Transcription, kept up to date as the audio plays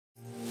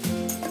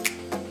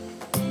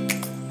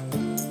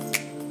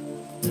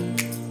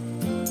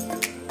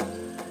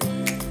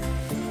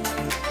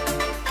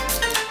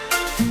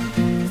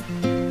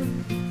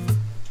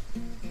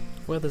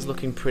Weather's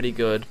looking pretty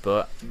good,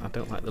 but I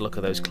don't like the look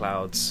of those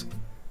clouds.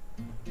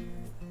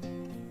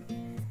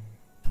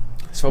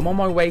 So I'm on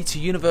my way to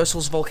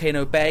Universal's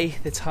Volcano Bay.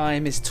 The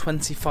time is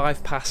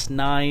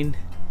 9:25.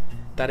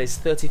 That is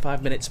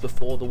 35 minutes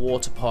before the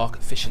water park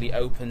officially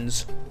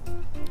opens.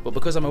 But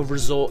because I'm a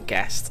resort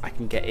guest, I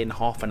can get in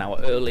half an hour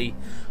early,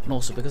 and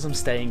also because I'm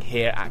staying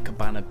here at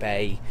Cabana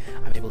Bay,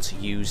 I'm able to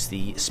use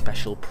the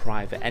special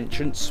private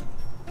entrance.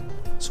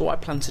 So what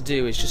I plan to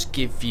do is just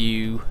give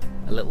you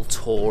a little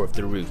tour of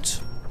the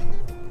route.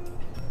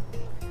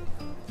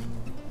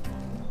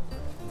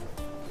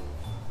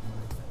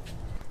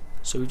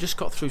 So we've just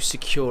got through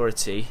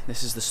security.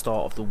 This is the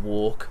start of the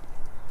walk.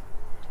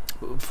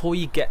 But before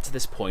you get to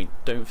this point,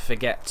 don't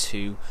forget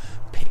to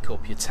pick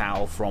up your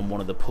towel from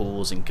one of the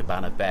pools in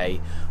Cabana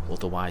Bay,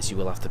 otherwise you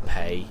will have to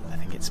pay, I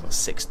think it's about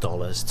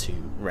 $6 to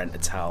rent a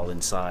towel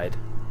inside.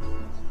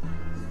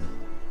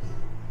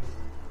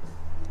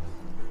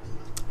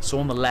 So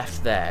on the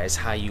left there is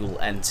how you will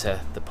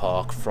enter the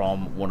park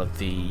from one of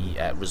the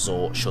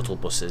resort shuttle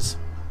buses.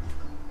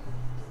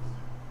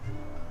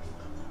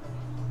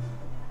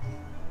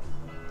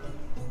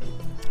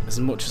 As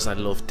much as I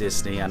love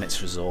Disney and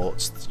its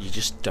resorts, you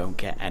just don't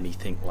get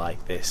anything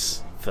like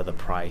this for the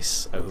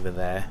price over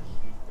there.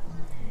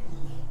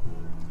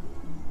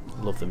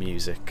 Love the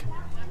music.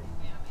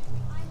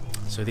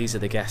 So these are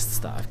the guests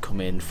that have come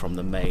in from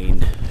the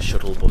main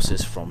shuttle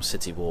buses from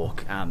City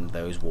Walk and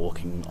those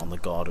walking on the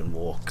garden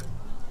walk.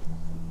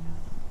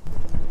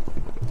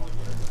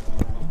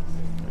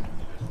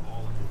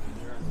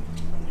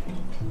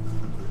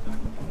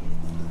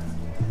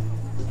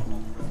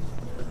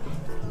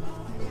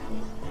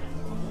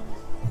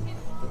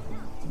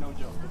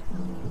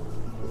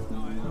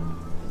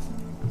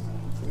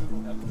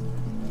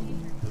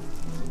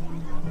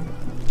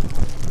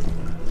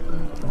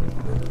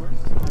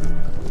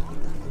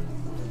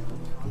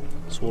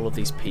 All of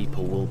these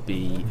people will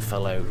be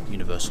fellow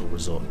Universal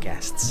Resort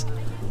guests.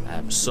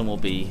 Some will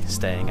be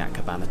staying at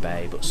Cabana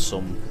Bay, but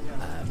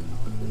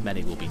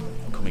many will be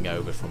coming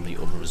over from the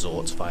other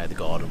resorts via the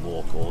garden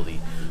walk or the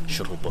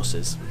shuttle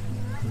buses.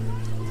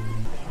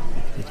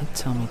 They did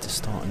tell me to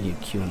start a new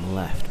queue on the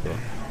left, but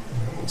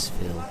this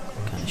feels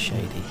kind of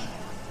shady.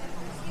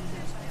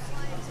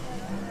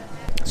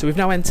 So we've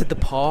now entered the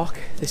park.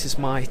 This is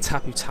my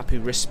Tapu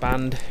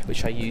wristband,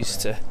 which I use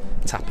to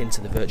tap into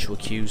the virtual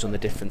queues on the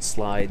different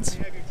slides.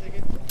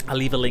 I'll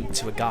leave a link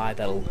to a guide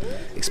that'll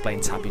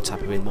explain Tapu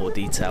in more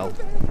detail.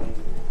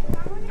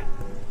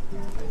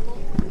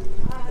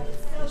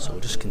 So we'll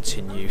just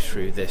continue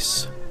through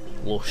this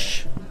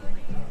lush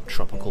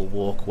tropical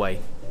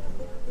walkway.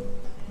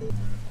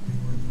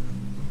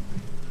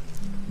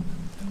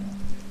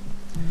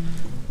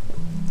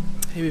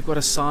 Here we've got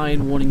a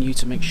sign warning you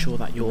to make sure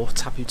that your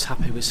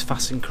Tapu is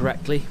fastened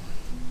correctly.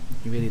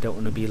 You really don't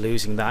want to be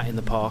losing that in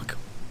the park.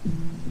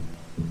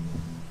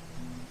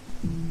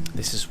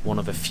 This is one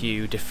of a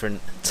few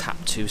different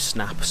Tap2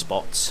 snap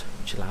spots,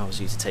 which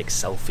allows you to take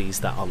selfies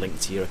that are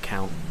linked to your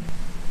account.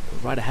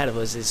 But right ahead of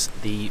us is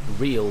the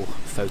real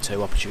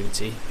photo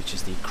opportunity, which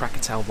is the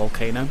Krakatoa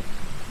volcano.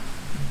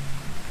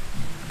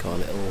 Got a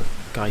little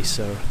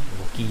geyser,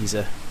 or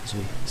geyser, as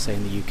we say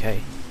in the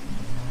UK.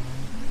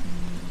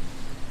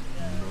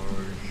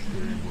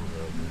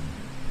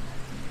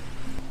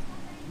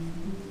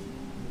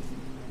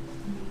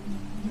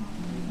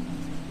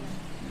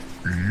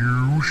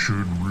 You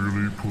should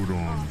really put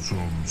on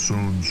some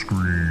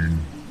sunscreen.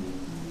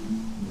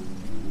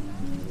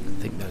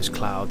 I think those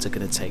clouds are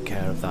going to take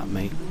care of that,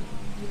 mate.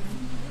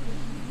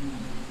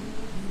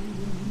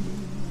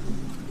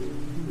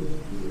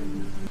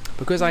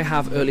 Because I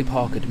have early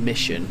park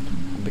admission,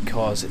 and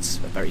because it's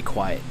a very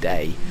quiet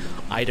day,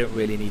 I don't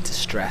really need to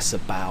stress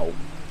about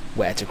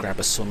where to grab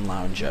a sun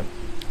lounger.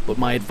 But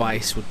my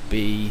advice would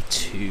be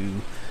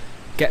to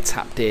get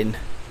tapped in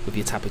with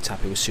your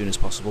Tapu as soon as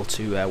possible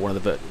to one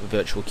of the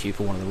virtual queue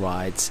for one of the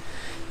rides.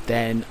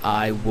 Then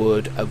I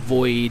would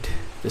avoid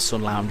the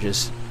sun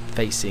loungers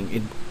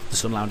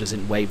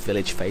in Wave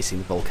Village facing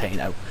the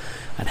volcano,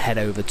 and head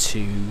over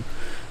to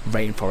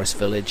Rainforest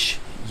Village.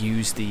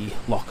 Use the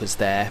lockers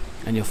there,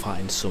 and you'll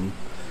find some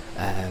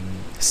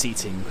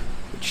seating,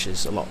 which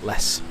is a lot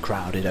less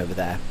crowded over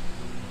there.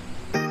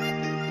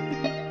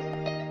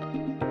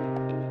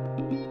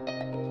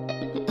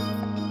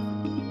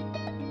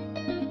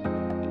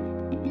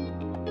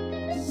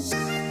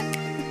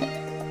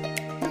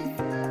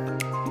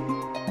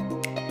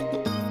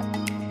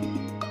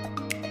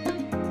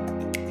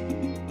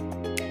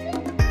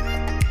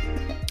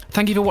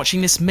 Thank you for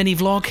watching this mini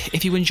vlog.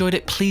 If you enjoyed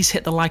it, please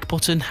hit the like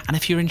button, and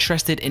if you're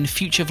interested in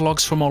future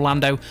vlogs from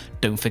Orlando,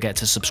 don't forget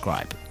to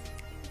subscribe.